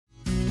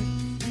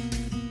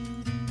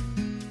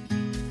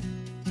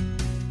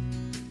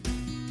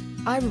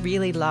I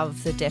really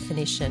love the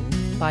definition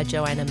by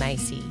Joanna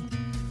Macy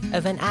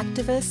of an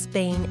activist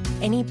being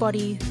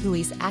anybody who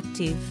is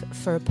active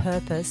for a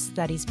purpose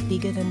that is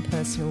bigger than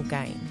personal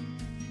gain.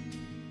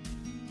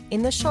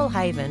 In the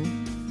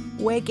Shoalhaven,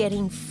 we're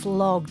getting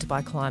flogged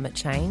by climate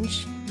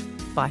change,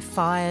 by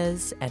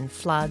fires and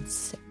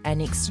floods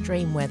and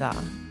extreme weather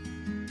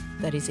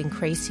that is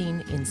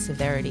increasing in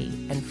severity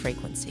and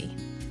frequency.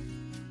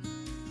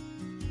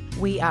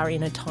 We are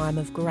in a time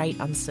of great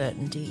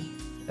uncertainty,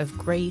 of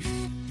grief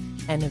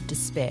and of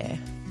despair.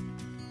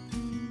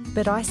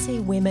 But I see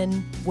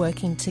women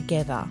working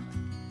together.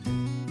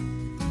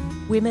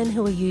 Women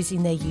who are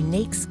using their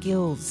unique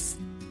skills,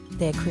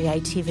 their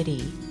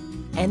creativity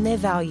and their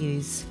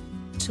values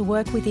to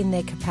work within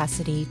their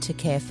capacity to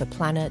care for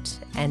planet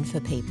and for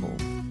people.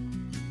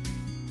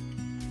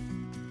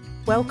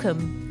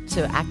 Welcome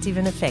to Active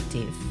and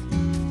Effective.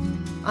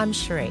 I'm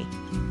Sheree.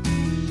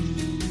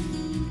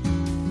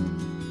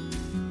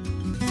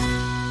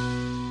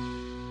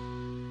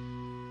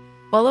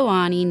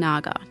 Walawani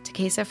Naga,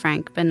 Takisa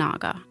Frank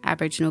Banaga,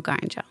 Aboriginal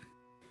Guyanja.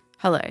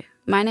 Hello,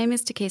 my name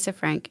is Takisa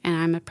Frank and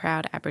I'm a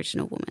proud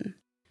Aboriginal woman.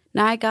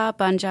 Naiga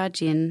Banja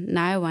Jin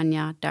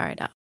Nyawanya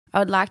Darida. I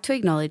would like to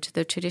acknowledge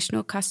the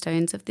traditional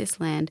custodians of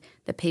this land,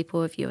 the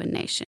people of Yuin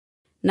Nation.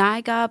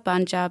 Naiga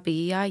Banja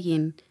Biya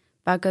Yin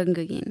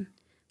Bagungayin,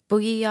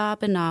 Bugiya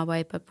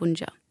Banawe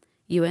Babunja,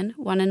 Yuin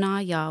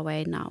Wanana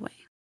Yahweh Nawe.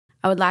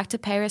 I would like to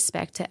pay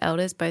respect to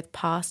elders both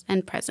past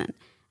and present,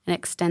 and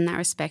extend that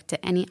respect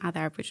to any other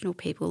Aboriginal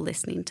people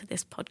listening to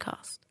this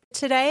podcast.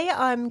 Today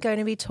I'm going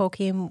to be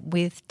talking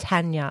with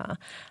Tanya,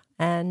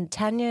 and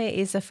Tanya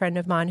is a friend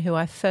of mine who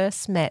I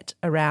first met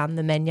around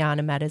the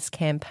Manana Matters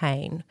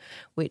campaign,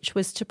 which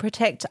was to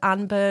protect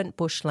unburnt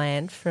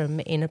bushland from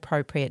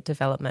inappropriate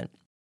development.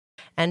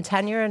 And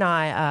Tanya and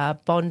I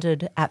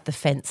bonded at the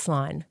fence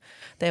line.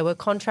 There were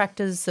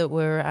contractors that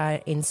were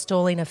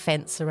installing a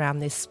fence around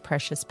this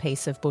precious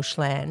piece of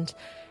bushland,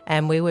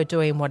 and we were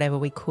doing whatever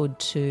we could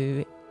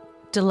to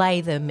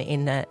delay them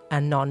in a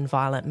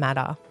non-violent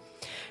manner.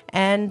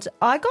 And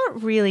I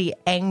got really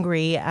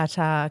angry at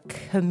a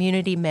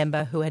community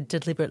member who had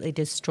deliberately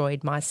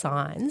destroyed my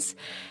signs,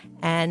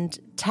 and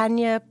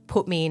Tanya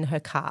put me in her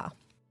car.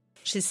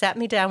 She sat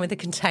me down with a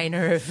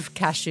container of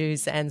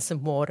cashews and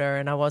some water,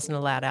 and I wasn't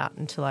allowed out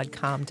until I'd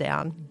calmed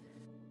down.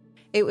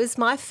 It was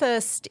my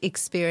first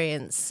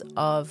experience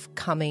of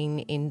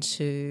coming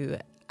into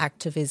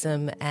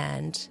activism,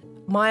 and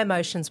my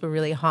emotions were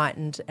really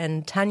heightened,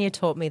 and Tanya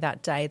taught me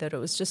that day that it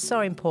was just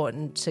so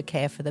important to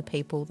care for the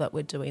people that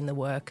were doing the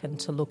work and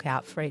to look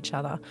out for each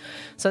other.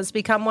 So it's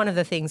become one of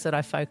the things that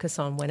I focus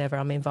on whenever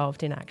I'm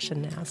involved in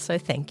action now. So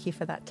thank you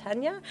for that,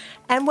 Tanya,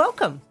 and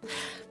welcome.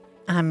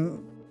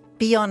 I'm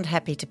beyond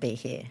happy to be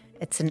here.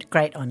 It's a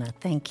great honour.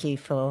 Thank you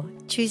for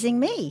choosing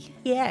me.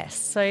 Yes.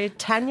 So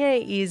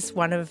Tanya is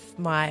one of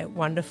my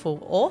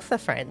wonderful author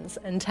friends,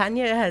 and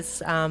Tanya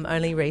has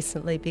only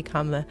recently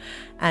become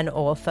an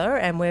author,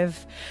 and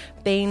we've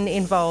been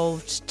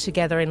involved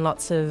together in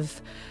lots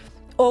of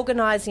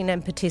organising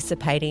and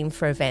participating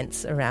for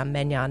events around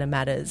Manana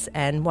Matters,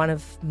 and one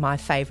of my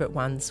favourite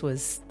ones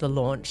was the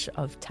launch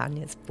of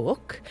Tanya's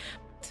book.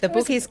 The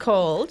book is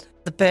called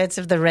The Birds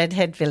of the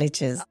Redhead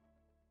Villages,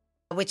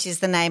 which is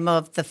the name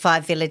of the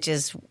 5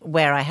 villages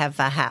where I have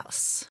a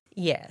house.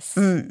 Yes.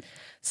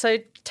 So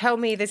tell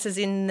me, this is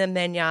in the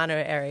Manana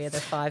area,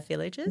 the 5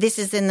 villages? This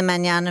is in the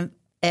Manana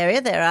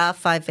area. There are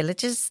 5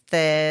 villages.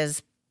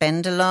 There's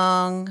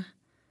Bendalong,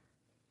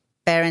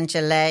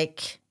 Beringer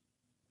Lake,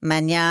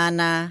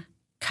 Manana,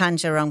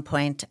 Kanjarong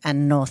Point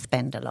and North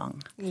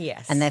Bendalong.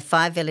 Yes. And they're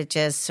 5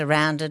 villages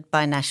surrounded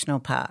by National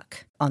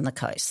Park on the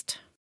coast.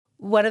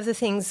 One of the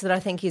things that I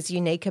think is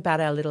unique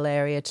about our little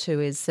area too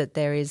is that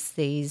there is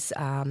these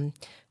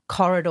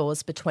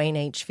corridors between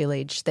each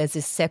village. There's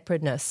this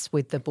separateness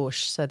with the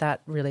bush, so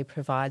that really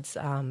provides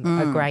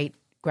a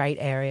great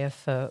area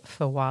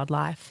for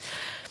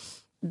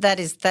wildlife. That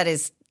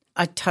is,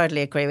 I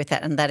totally agree with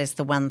that, and that is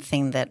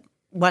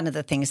one of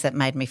the things that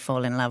made me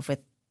fall in love with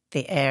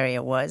the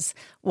area was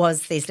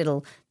these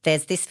little,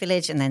 there's this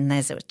village and then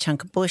there's a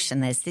chunk of bush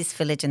and there's this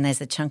village and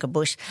there's a chunk of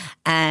bush.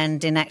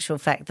 And in actual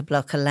fact, the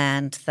block of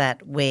land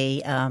that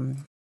we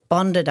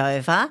bonded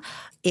over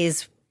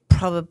is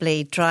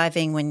probably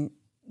driving when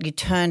you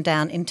turn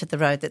down into the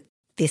road that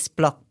this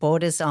block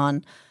borders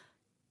on.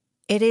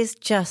 It is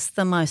just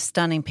the most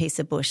stunning piece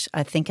of bush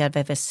I think I've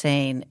ever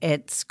seen.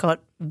 It's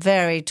got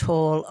very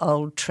tall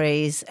old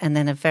trees and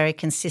then a very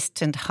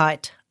consistent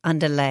height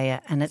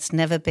underlayer, and it's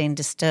never been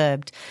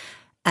disturbed.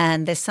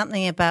 And there's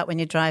something about when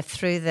you drive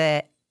through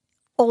there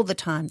all the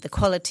time, the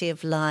quality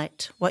of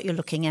light, what you're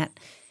looking at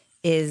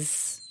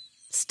is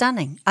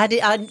stunning.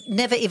 I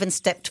never even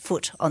stepped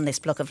foot on this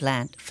block of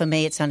land. For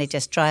me, it's only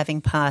just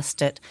driving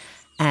past it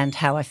and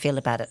how I feel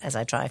about it as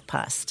I drive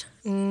past.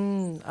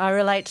 I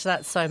relate to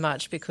that so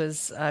much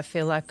because I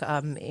feel like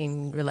I'm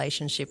in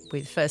relationship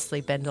with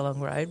firstly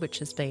Bendalong Road, which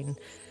has been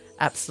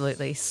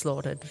absolutely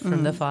slaughtered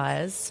from the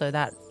fires. So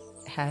that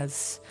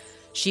has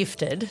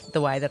shifted the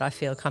way that I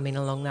feel coming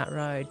along that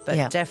road.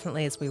 But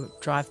definitely as we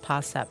drive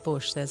past that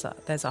bush, there's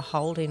a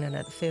holding, and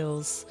it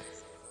feels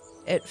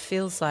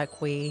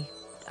like we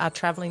are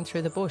travelling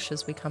through the bush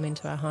as we come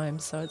into our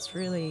homes. So it's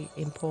really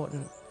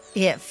important.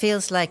 Yeah, it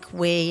feels like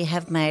we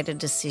have made a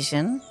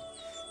decision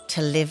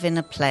to live in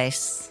a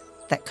place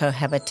that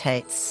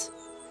cohabitates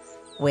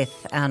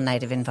with our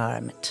native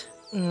environment.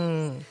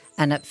 And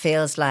it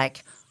feels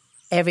like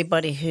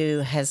everybody who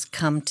has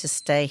come to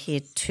stay here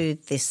to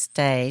this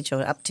stage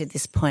or up to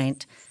this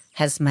point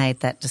has made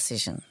that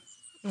decision,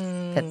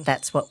 that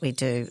that's what we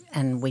do,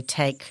 and we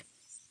take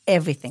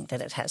everything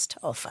that it has to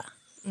offer,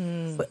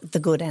 the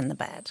good and the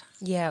bad.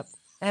 Yeah,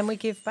 and we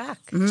give back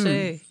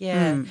too.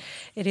 Yeah,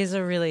 it is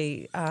a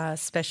really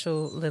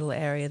special little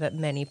area that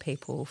many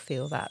people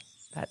feel that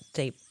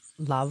deep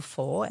love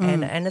for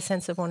and a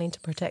sense of wanting to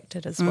protect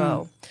it as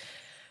well.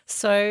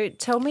 So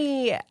tell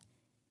me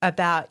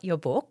about your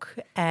book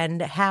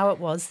and how it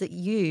was that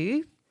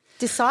you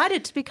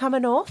decided to become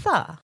an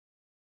author.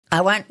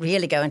 I won't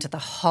really go into the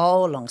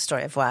whole long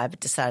story of why I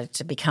decided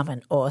to become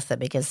an author,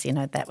 because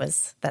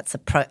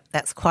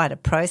that's quite a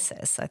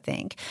process, I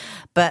think.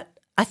 But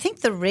I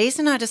think the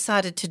reason I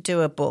decided to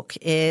do a book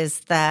is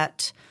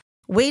that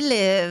we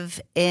live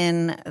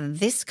in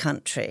this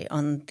country,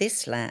 on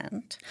this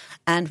land,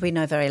 and we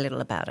know very little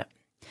about it.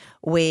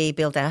 We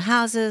build our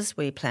houses,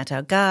 we plant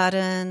our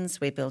gardens,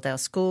 we build our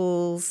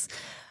schools,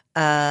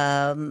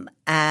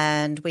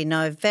 and we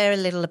know very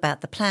little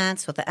about the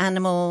plants or the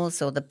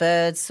animals or the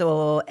birds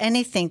or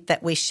anything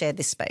that we share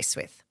this space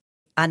with.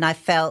 And I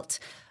felt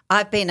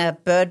I've been an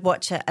avid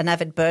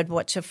bird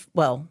watcher.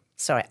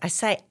 I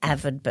say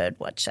avid bird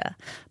watcher,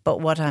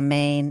 but what I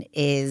mean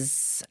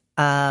is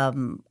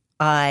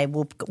I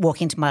will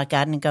walk into my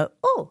garden and go,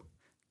 oh,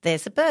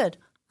 there's a bird.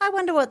 I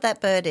wonder what that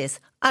bird is.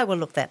 I will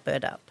look that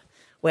bird up.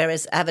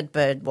 Whereas avid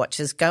bird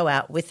watchers go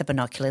out with the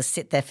binoculars,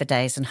 sit there for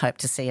days and hope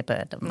to see a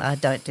bird. I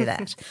don't do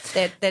that.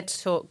 They're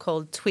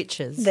called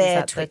twitchers.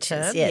 They're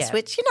twitchers, yes, yeah.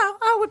 Which,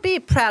 I would be a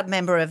proud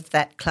member of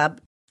that club.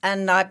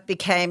 And I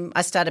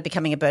started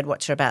becoming a bird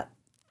watcher about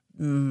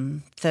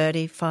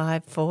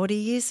 35, 40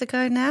 years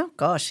ago now.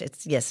 Gosh,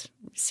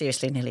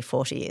 seriously, nearly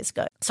 40 years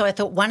ago. So I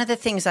thought one of the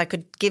things I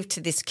could give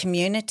to this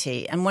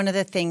community, and one of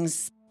the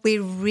things we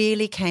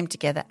really came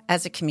together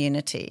as a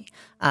community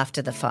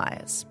after the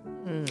fires.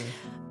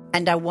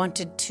 And I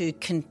wanted to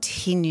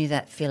continue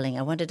that feeling.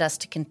 I wanted us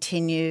to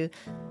continue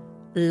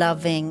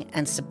loving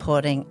and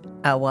supporting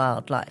our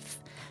wildlife.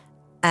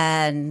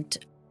 And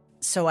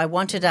so I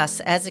wanted us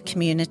as a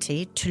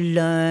community to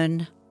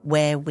learn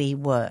where we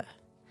were.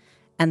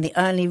 And the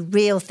only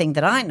real thing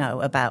that I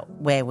know about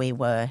where we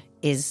were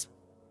is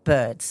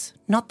birds.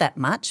 Not that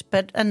much,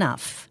 but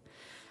enough.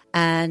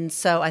 And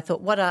so I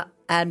thought,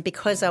 and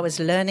because I was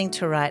learning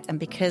to write, and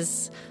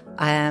because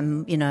I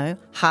am,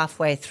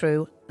 halfway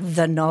through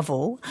the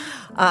novel,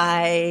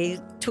 I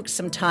took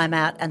some time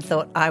out and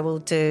thought I will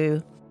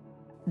do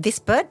this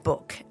bird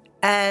book.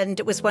 And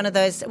it was one of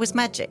those, it was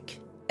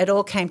magic. It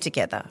all came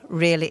together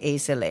really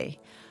easily.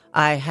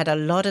 I had a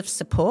lot of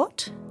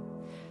support.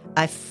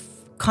 I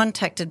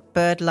contacted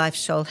BirdLife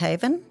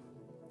Shoalhaven,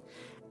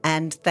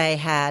 and they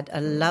had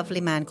a lovely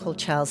man called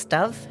Charles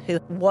Dove, who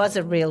was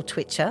a real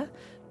twitcher,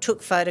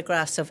 took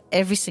photographs of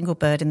every single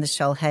bird in the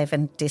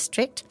Shoalhaven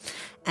district,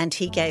 and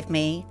he gave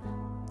me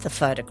the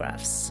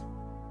photographs,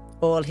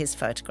 all his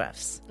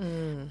photographs.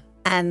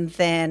 And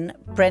then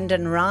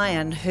Brendan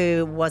Ryan,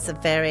 who was a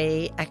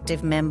very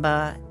active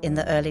member in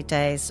the early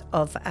days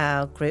of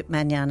our group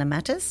Manana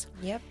Matters.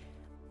 Yep.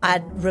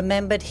 I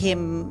remembered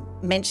him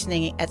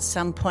mentioning at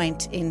some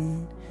point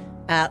in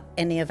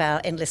any of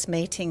our endless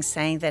meetings,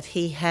 saying that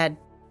he had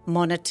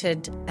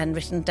monitored and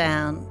written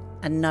down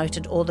and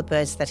noted all the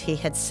birds that he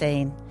had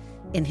seen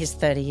in his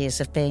 30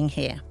 years of being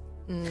here.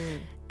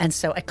 And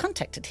so I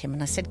contacted him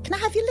and I said, can I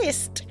have your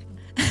list?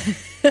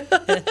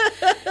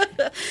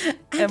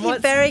 and he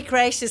very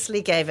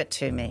graciously gave it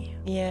to me.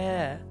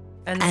 Yeah.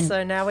 And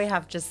so now we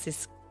have just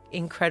this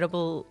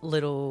incredible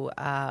little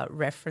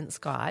reference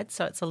guide.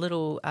 So it's a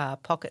little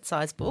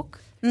pocket-sized book.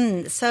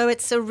 So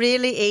it's a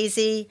really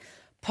easy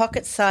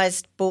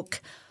pocket-sized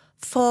book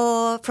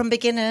from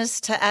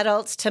beginners to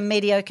adults to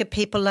mediocre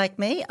people like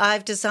me.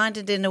 I've designed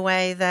it in a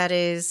way that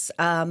is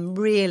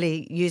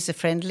really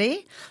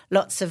user-friendly,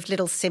 lots of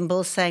little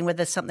symbols saying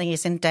whether something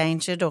is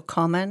endangered or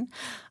common.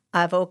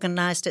 I've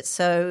organised it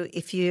so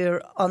if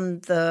you're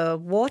on the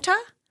water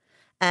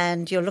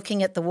and you're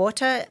looking at the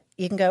water,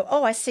 you can go,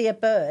 oh, I see a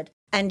bird.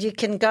 And you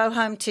can go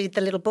home to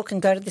the little book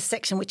and go to the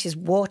section which is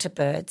water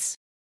birds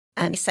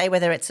and say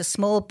whether it's a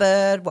small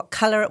bird, what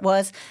colour it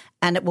was,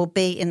 and it will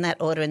be in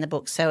that order in the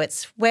book. So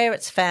it's where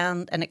it's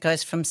found and it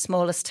goes from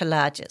smallest to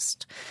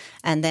largest.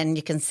 And then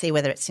you can see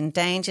whether it's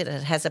endangered.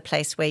 It has a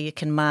place where you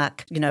can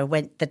mark,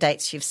 when the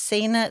dates you've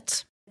seen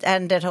it.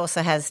 And it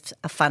also has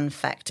a fun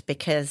fact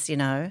because,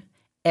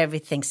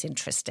 everything's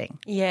interesting.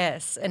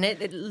 Yes. And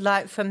it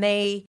like for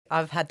me,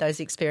 I've had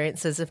those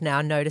experiences of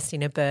now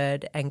noticing a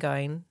bird and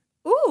going,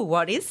 ooh,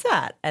 what is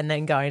that? And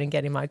then going and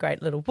getting my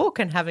great little book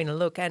and having a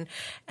look. And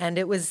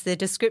it was the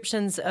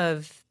descriptions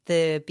of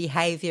the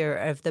behaviour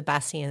of the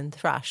Bassian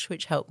thrush,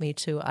 which helped me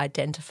to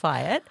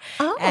identify it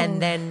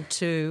and then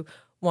to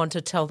want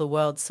to tell the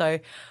world. So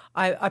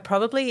I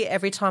probably,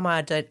 every time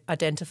I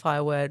identify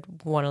a word,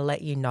 want to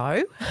let you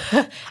know.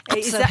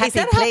 Is that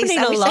happening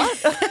a lot?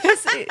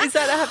 Is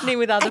that happening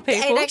with other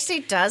people? It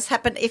actually does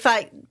happen.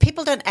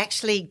 People don't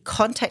actually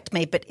contact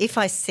me, but if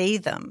I see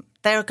them,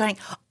 they're going,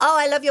 oh,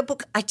 I love your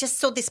book. I just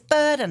saw this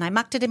bird and I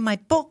marked it in my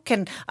book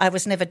and I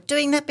was never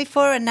doing that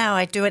before and now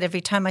I do it every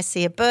time I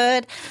see a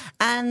bird.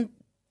 And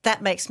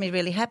that makes me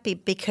really happy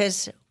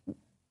because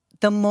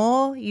the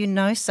more you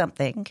know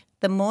something,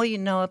 the more you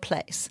know a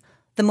place,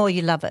 the more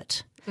you love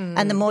it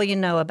and the more you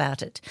know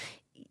about it.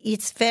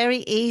 It's very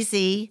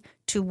easy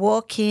to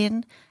walk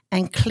in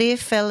and clear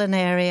fell an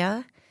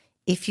area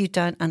if you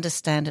don't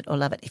understand it or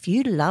love it. If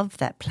you love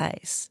that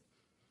place,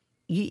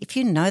 if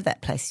you know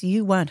that place,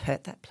 you won't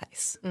hurt that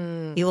place.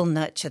 You will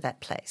nurture that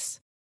place.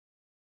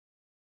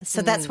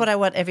 So that's what I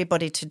want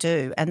everybody to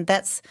do. And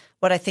that's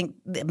what I think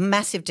the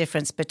massive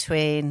difference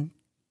between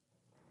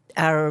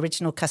our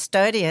original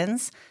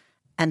custodians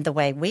and the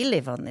way we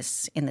live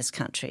in this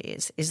country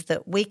is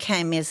that we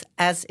came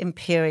as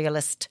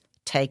imperialist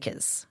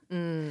takers.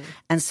 And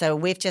so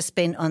we've just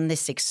been on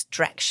this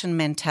extraction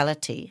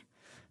mentality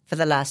for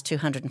the last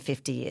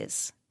 250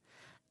 years.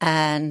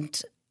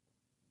 And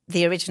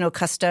the original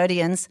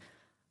custodians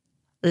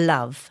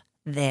love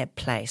their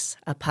place,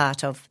 a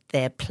part of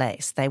their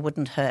place. They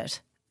wouldn't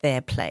hurt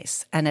their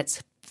place. And it's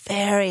a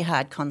very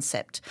hard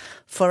concept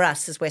for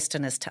us as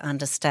Westerners to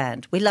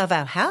understand. We love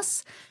our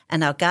house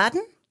and our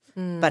garden,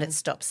 but it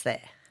stops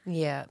there.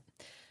 Yeah.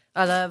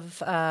 I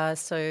love,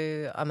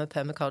 so I'm a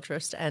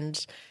permaculturist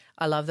and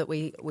I love that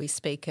we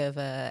speak of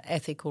an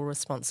ethical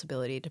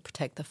responsibility to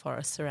protect the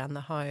forests around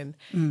the home.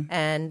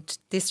 And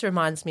this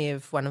reminds me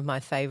of one of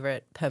my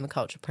favourite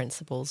permaculture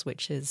principles,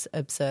 which is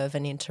observe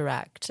and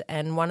interact.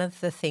 And one of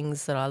the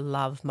things that I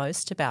love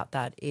most about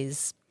that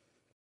is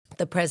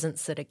the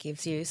presence that it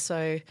gives you.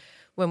 So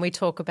when we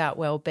talk about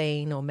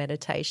well-being or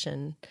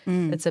meditation,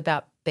 it's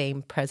about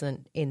being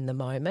present in the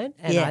moment.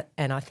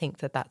 And I think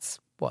that that's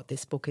what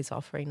this book is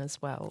offering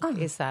as well,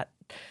 is that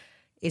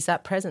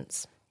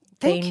presence.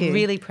 Thank Being you.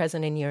 really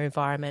present in your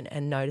environment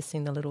and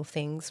noticing the little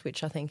things,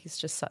 which I think is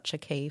just such a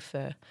key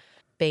for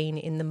being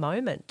in the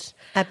moment.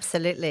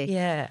 Absolutely.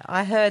 Yeah,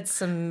 I heard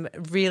some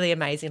really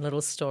amazing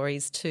little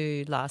stories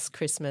too last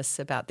Christmas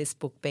about this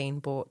book being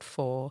bought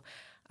for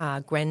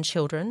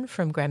grandchildren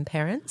from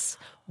grandparents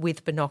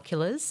with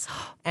binoculars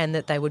and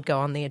that they would go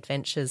on the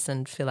adventures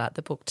and fill out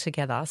the book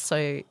together.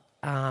 So,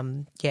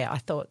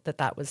 I thought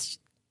that was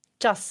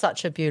just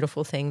such a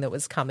beautiful thing that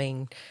was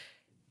coming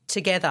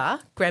together,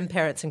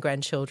 grandparents and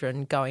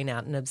grandchildren going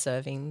out and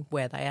observing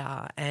where they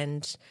are.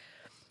 And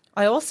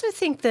I also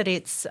think that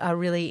it's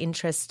really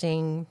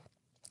interesting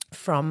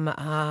from,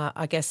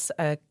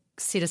 a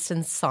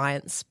citizen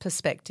science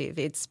perspective.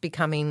 It's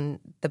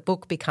the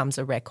book becomes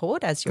a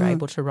record as you're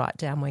able to write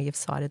down where you've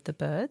sighted the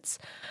birds.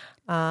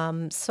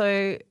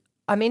 So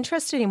I'm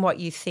interested in what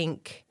you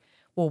think,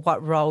 or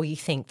what role you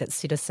think that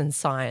citizen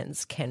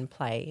science can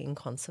play in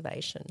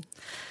conservation.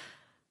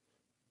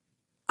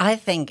 I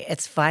think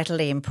it's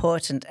vitally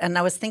important. And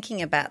I was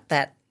thinking about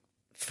that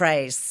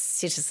phrase,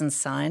 citizen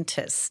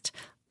scientist,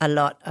 a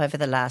lot over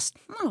the last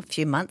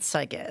few months,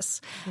 I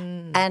guess.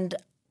 And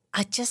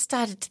I just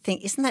started to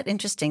think, isn't that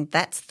interesting?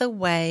 That's the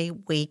way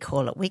we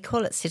call it. We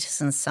call it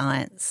citizen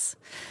science.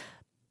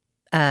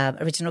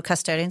 Original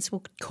custodians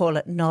will call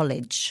it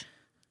knowledge.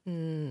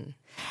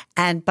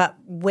 But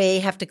we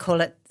have to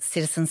call it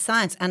citizen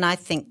science. And I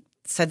think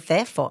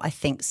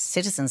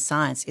citizen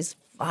science is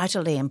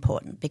vitally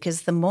important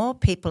because the more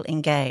people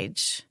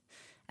engage,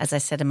 as I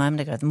said a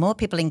moment ago, the more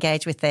people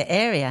engage with their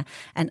area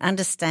and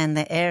understand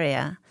their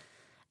area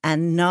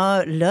and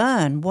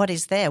learn what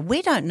is there.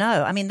 We don't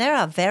know. I mean, there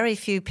are very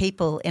few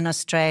people in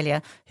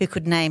Australia who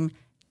could name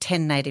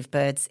 10 native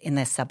birds in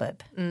their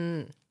suburb.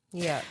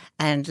 Yeah.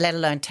 And let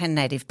alone 10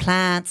 native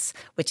plants,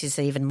 which is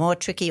even more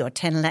tricky, or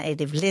 10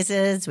 native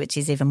lizards, which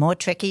is even more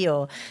tricky,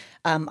 or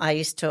I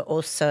used to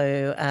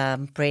also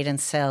breed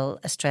and sell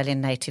Australian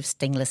native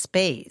stingless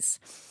bees.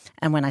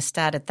 And when I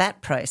started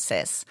that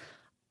process,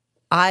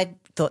 I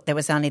thought there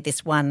was only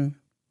this one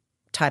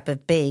type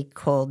of bee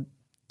called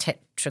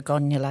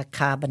Tetragonula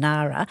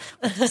carbonara,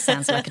 which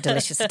sounds like a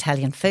delicious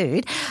Italian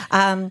food.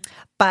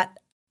 But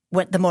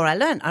the more I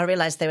learned, I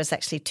realised there was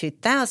actually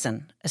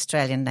 2,000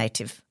 Australian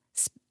native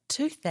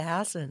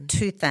 2,000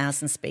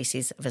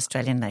 species of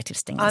Australian native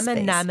stingless bees. I'm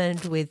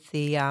enamoured with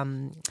the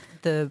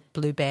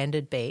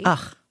blue-banded bee.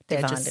 Oh,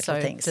 they're divine just little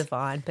so things.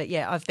 divine. But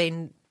yeah, I've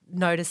been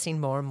noticing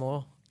more and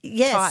more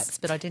types,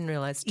 but I didn't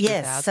realise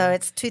 2,000. Yes, so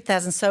it's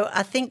 2,000. So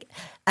I think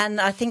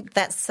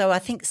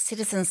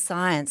citizen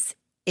science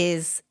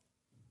is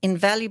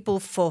invaluable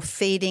for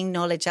feeding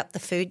knowledge up the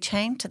food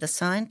chain to the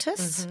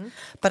scientists,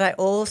 but I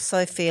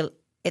also feel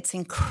it's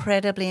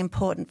incredibly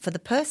important for the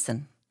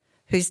person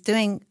who's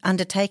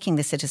undertaking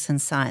the citizen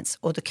science,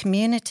 or the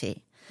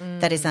community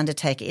that is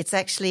undertaking. It's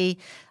actually,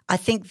 I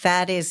think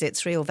that is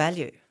its real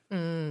value,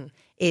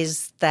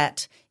 is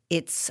that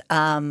it's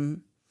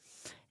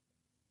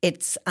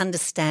it's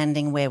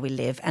understanding where we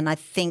live. And I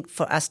think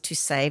for us to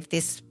save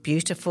this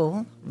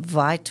beautiful,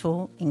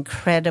 vital,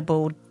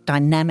 incredible,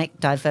 dynamic,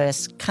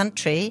 diverse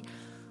country,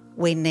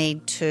 we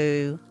need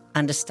to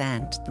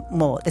understand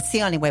more. That's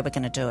the only way we're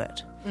going to do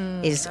it.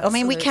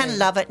 We can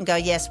love it and go,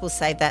 yes, we'll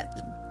save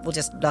that. We'll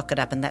just lock it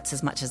up and that's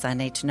as much as I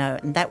need to know,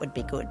 and that would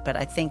be good. But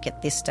I think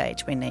at this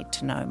stage we need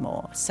to know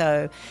more.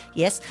 So,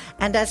 yes,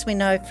 and as we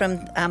know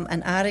from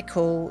an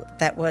article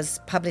that was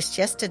published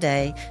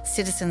yesterday,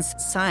 Citizens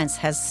Science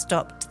has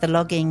stopped the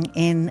logging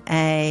in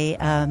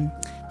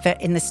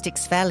the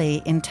Styx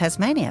Valley in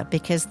Tasmania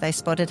because they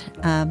spotted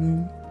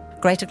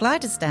greater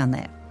gliders down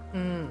there,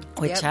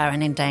 which are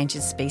an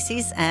endangered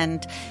species,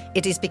 and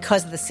it is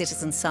because of the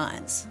Citizen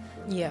Science.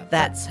 Yeah,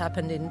 that's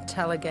happened in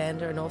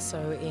Talaganda and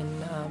also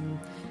in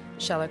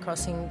Shallow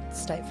Crossing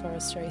State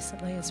Forest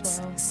recently as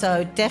well.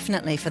 So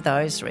definitely for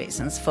those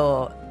reasons,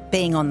 for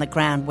being on the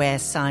ground where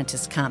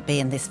scientists can't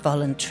be in this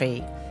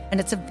voluntary, and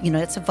it's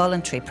a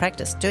voluntary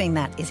practice. Doing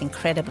that is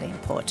incredibly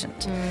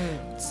important.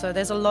 So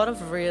there's a lot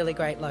of really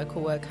great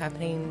local work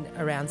happening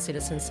around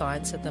citizen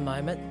science at the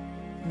moment.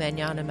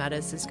 Manana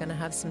Matters is going to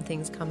have some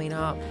things coming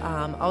up.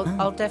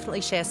 I'll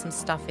definitely share some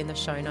stuff in the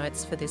show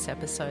notes for this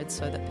episode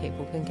so that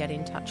people can get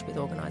in touch with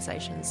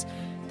organisations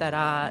that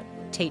are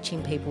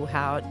teaching people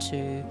how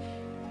to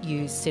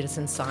use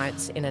citizen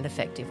science in an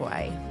effective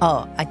way.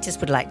 Oh, I just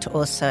would like to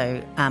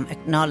also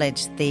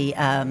acknowledge the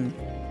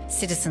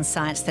citizen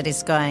science that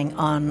is going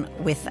on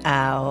with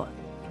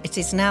it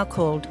is now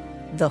called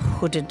the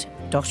hooded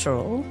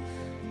dotterel,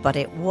 but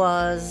it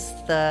was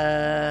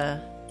the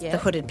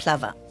hooded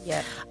plover,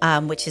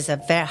 which is a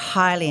very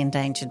highly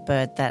endangered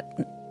bird that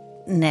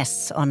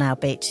nests on our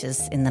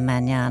beaches in the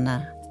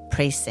Manana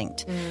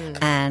precinct.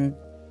 And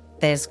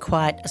there's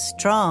quite a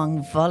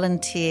strong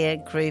volunteer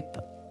group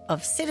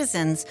of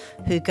citizens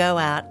who go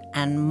out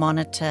and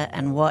monitor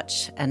and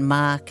watch and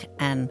mark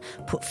and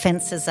put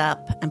fences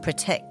up and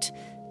protect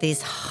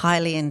these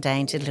highly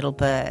endangered little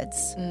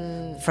birds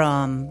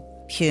from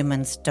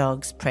humans,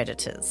 dogs,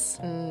 predators.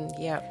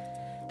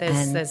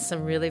 There's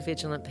some really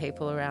vigilant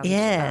people around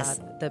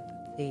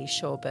the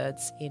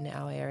shorebirds in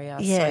our area.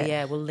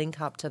 Yeah. So, we'll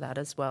link up to that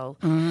as well.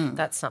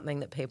 That's something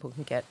that people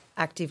can get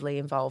actively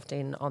involved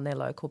in on their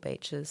local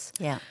beaches.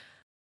 Yeah.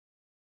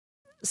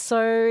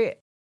 So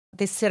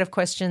this set of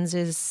questions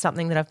is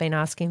something that I've been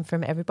asking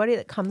from everybody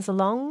that comes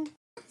along.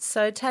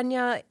 So,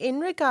 Tanya, in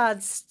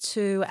regards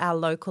to our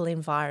local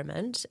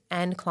environment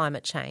and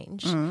climate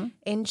change,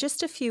 in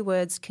just a few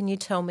words, can you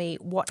tell me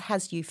what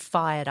has you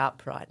fired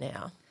up right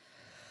now?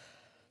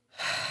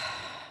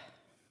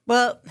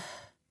 Well,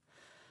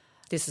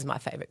 this is my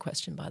favourite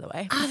question, by the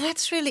way. Oh,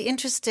 that's really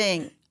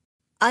interesting.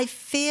 I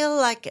feel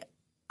like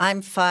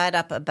I'm fired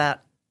up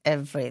about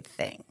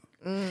everything.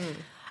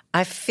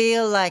 I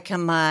feel like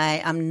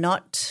I'm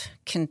not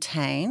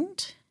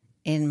contained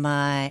in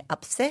my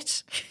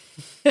upset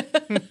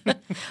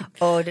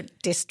or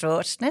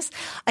distraughtness.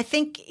 I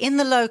think in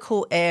the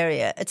local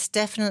area, it's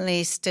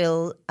definitely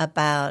still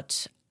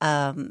about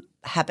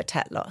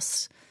habitat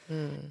loss.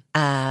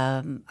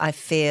 I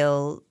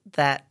feel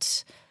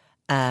that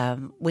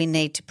we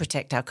need to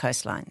protect our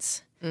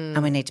coastlines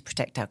and we need to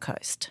protect our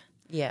coast.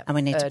 Yeah, and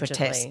we need urgently to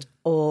protect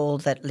all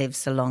that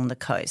lives along the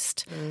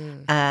coast.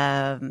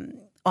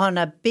 On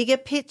a bigger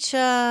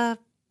picture,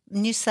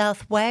 New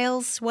South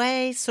Wales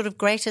way, sort of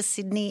Greater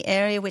Sydney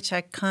area, which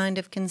I kind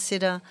of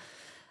consider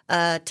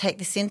take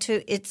this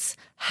into, it's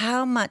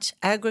how much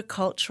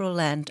agricultural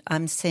land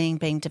I'm seeing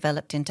being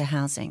developed into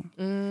housing,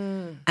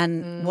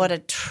 and what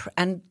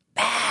and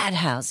bad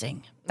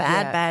housing,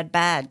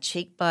 bad,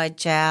 cheek by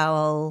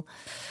jowl,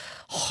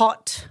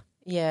 hot,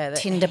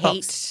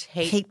 tinderbox,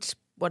 heat.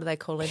 What do they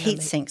call it?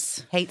 Heat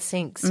sinks. Heat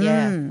sinks,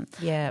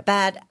 yeah.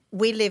 Bad.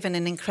 We live in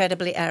an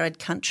incredibly arid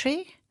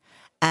country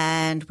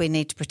and we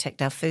need to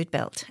protect our food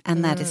belt,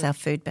 and that is our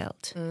food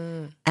belt.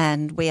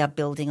 And we are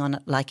building on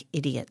it like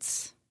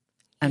idiots,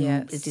 and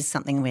it is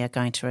something we are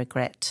going to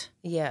regret.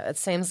 Yeah, it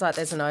seems like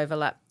there's an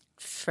overlap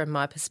from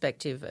my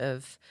perspective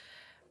of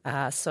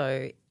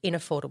so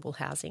inaffordable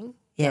housing.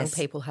 Young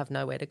people have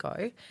nowhere to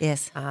go.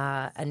 Yes.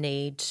 A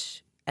need,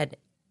 and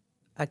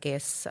I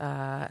guess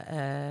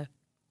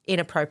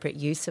inappropriate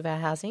use of our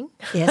housing.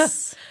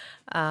 Yes.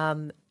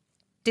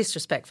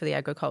 Disrespect for the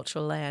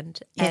agricultural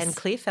land, and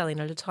clear felling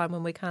at a time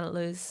when we can't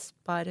lose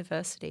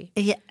biodiversity.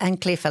 Yeah, and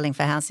clear felling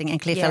for housing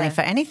and clear felling for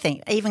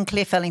anything, even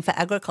clear felling for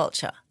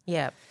agriculture.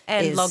 Yeah,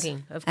 and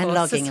logging, of course. And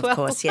logging, as well. Of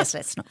course, yes,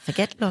 let's not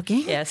forget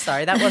logging. Yeah,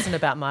 sorry, that wasn't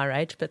about my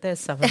rage, but there's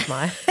some of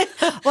my...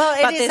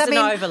 Well, but there's an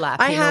overlap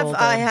I in have, all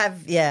I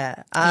have,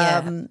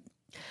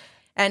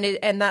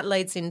 And that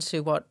leads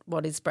into what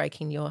is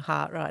breaking your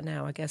heart right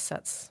now. I guess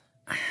that's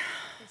a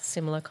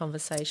similar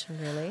conversation,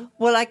 really.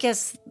 Well, I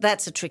guess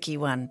that's a tricky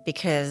one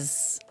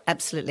because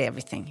absolutely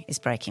everything is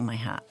breaking my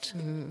heart.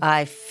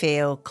 I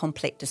feel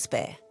complete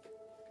despair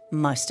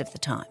most of the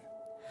time.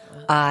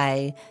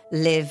 I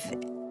live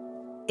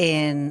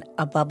in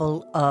a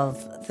bubble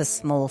of the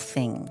small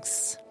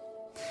things.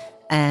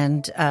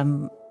 And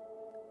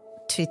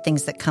two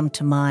things that come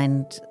to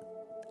mind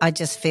I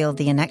just feel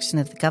the inaction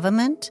of the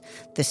government,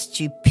 the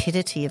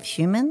stupidity of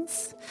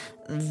humans,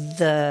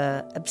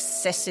 the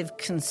obsessive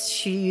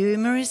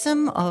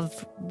consumerism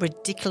of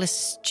ridiculous,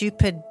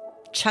 stupid,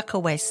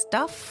 chuck-away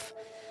stuff,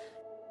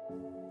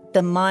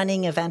 the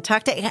mining of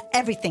Antarctica.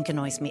 Everything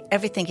annoys me.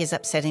 Everything is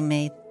upsetting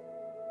me.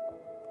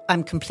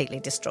 I'm completely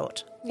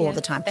distraught all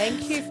the time.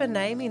 Thank you for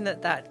naming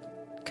that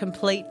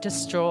complete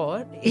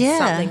distraught is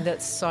something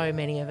that so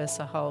many of us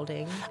are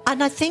holding.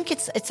 And I think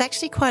it's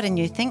actually quite a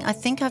new thing. I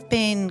think I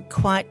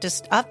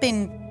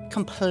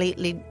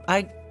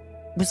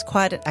was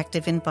quite an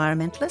active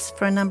environmentalist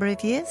for a number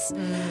of years,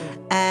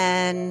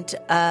 and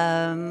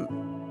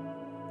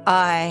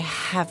I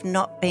have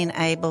not been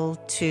able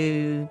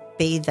to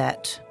be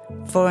that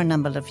for a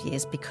number of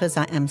years because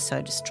I am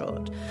so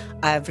distraught.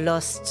 I've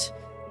lost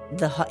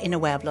the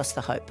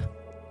hope.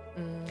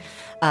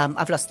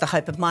 I've lost the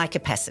hope of my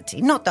capacity,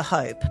 not the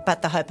hope,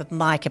 but the hope of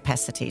my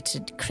capacity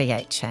to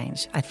create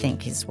change, I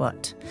think is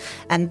what.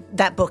 And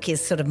that book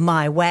is sort of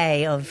my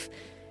way of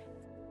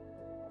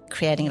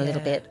creating a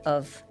little bit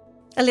of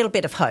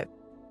hope.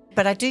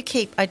 But I do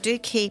keep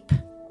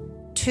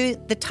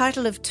the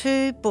title of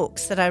two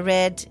books that I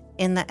read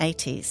in the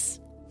 80s.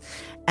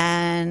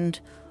 And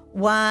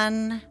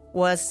one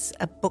was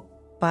a book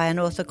by an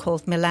author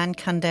called Milan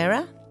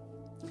Kundera,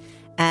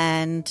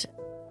 and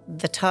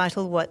the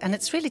title was, and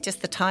it's really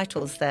just the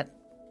titles that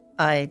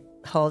I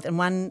hold,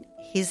 and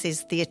his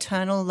is The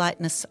Eternal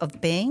Lightness of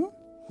Being,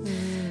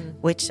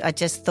 which I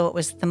just thought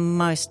was the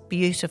most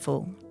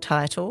beautiful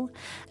title.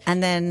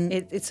 And then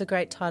it's a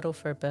great title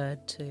for a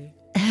bird too,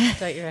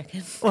 don't you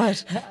reckon?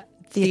 What?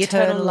 The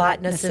Eternal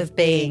Lightness of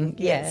Being.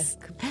 Yes.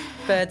 Yeah.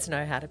 Birds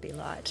know how to be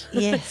light.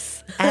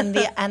 Yes. And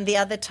the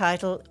other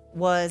title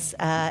was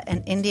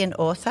an Indian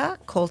author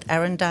called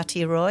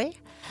Arundhati Roy,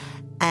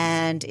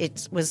 and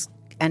it's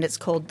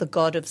called The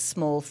God of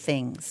Small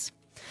Things.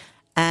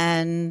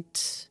 And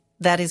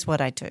that is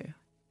what I do,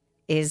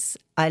 is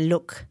I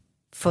look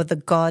for the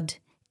God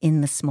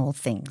in the small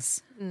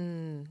things.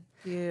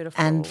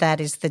 Beautiful. And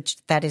that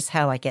is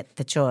how I get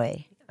the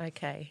joy.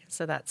 Okay.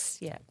 So that's,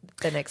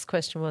 the next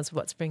question was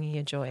what's bringing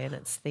you joy, and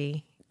it's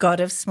the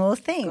God of small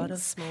things. God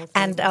of small things.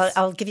 And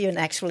I'll give you an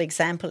actual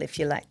example if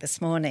you like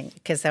this morning,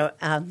 because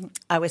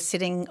I was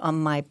sitting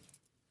on my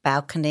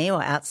balcony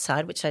or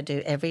outside, which I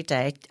do every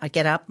day. I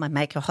get up, I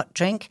make a hot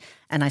drink,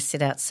 and I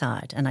sit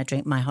outside and I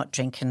drink my hot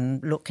drink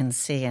and look and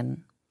see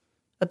and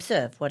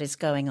observe what is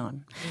going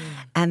on.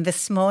 And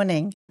this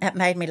morning, it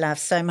made me laugh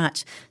so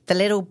much. The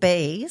little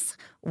bees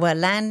were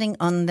landing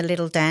on the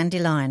little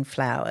dandelion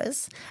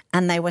flowers,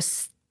 and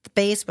the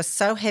bees were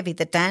so heavy,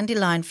 the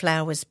dandelion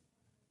flower was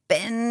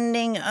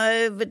bending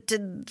over to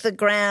the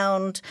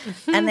ground,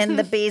 and then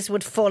the bees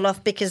would fall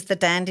off because the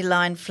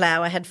dandelion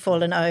flower had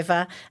fallen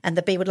over, and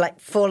the bee would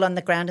fall on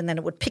the ground, and then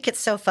it would pick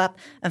itself up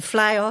and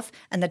fly off,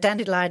 and the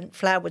dandelion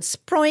flower would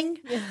spring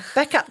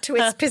back up to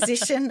its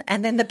position,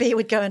 and then the bee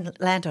would go and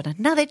land on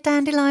another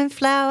dandelion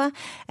flower,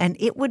 and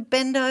it would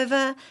bend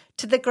over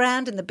to the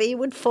ground, and the bee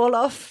would fall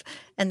off,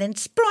 and then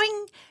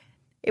spring.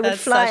 It would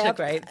fly such up. a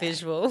great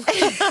visual.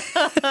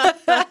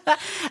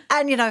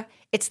 And,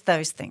 it's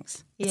those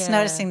things. It's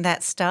noticing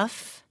that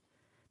stuff.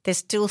 There's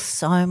still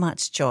so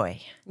much joy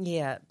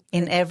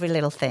in every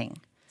little thing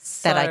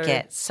that I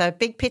get. So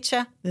big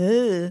picture,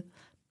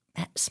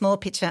 small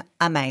picture,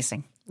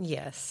 amazing.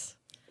 Yes.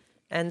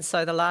 And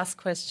so the last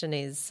question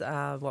is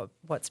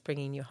what's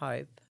bringing you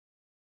hope?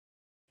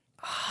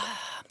 Oh,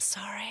 I'm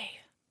sorry.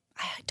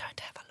 I don't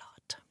have a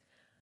lot.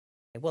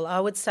 Well, I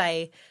would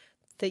say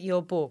that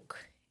your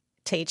book,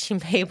 teaching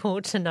people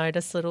to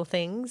notice little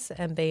things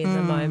and be in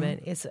the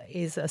moment, is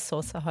a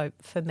source of hope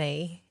for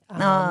me.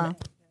 And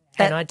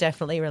I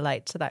definitely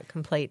relate to that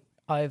complete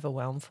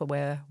overwhelm for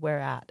where we're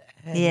at.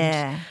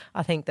 And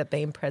I think that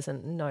being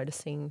present and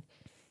noticing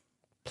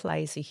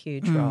plays a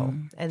huge role.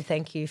 And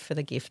thank you for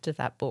the gift of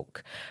that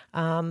book.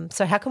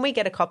 So how can we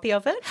get a copy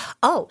of it?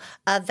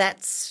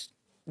 That's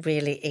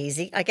really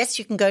easy. I guess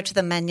you can go to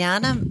the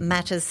Mañana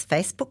Matters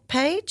Facebook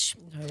page.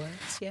 No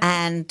worries,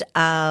 and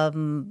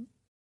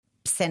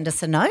send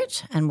us a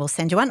note and we'll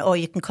send you one, or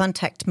you can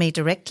contact me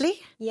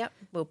directly. Yep,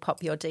 we'll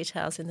pop your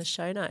details in the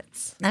show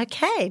notes.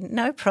 Okay,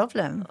 no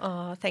problem.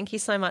 Oh, thank you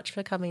so much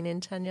for coming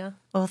in, Tanya.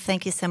 Well,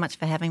 thank you so much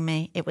for having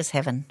me. It was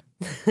heaven.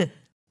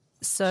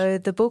 So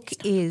the book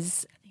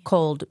is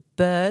called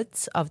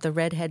Birds of the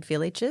Redhead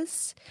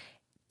Villages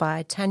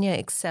by Tanya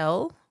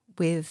Excel,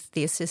 with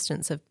the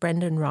assistance of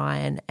Brendan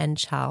Ryan and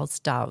Charles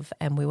Dove,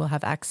 and we will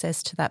have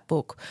access to that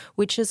book,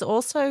 which is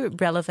also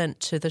relevant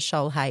to the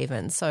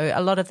Shoalhaven. So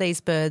a lot of these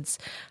birds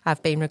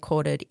have been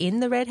recorded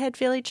in the Redhead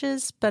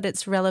Villages, but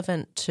it's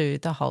relevant to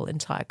the whole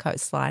entire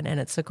coastline, and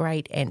it's a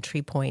great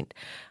entry point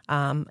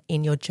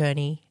in your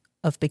journey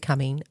of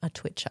becoming a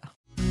twitcher.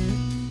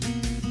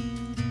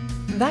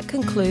 That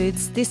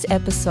concludes this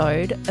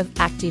episode of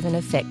Active and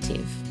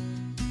Effective,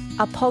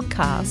 a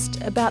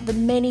podcast about the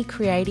many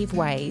creative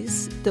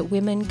ways that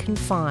women can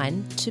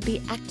find to be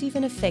active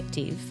and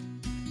effective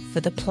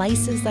for the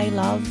places they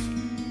love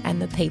and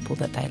the people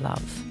that they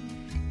love.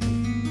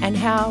 and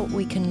how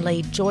we can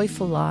lead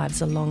joyful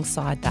lives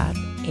alongside that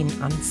in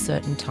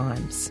uncertain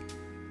times.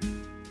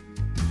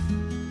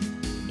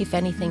 If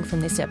anything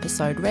from this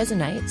episode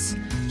resonates,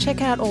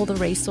 check out all the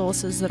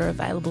resources that are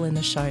available in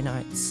the show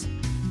notes.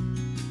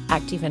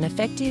 Active and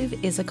Effective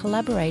is a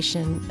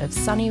collaboration of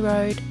Sunny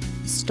Road,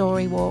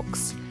 Story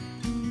Walks.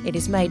 It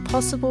is made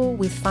possible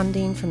with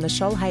funding from the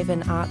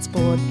Shoalhaven Arts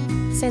Board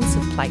Sense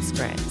of Place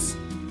grants.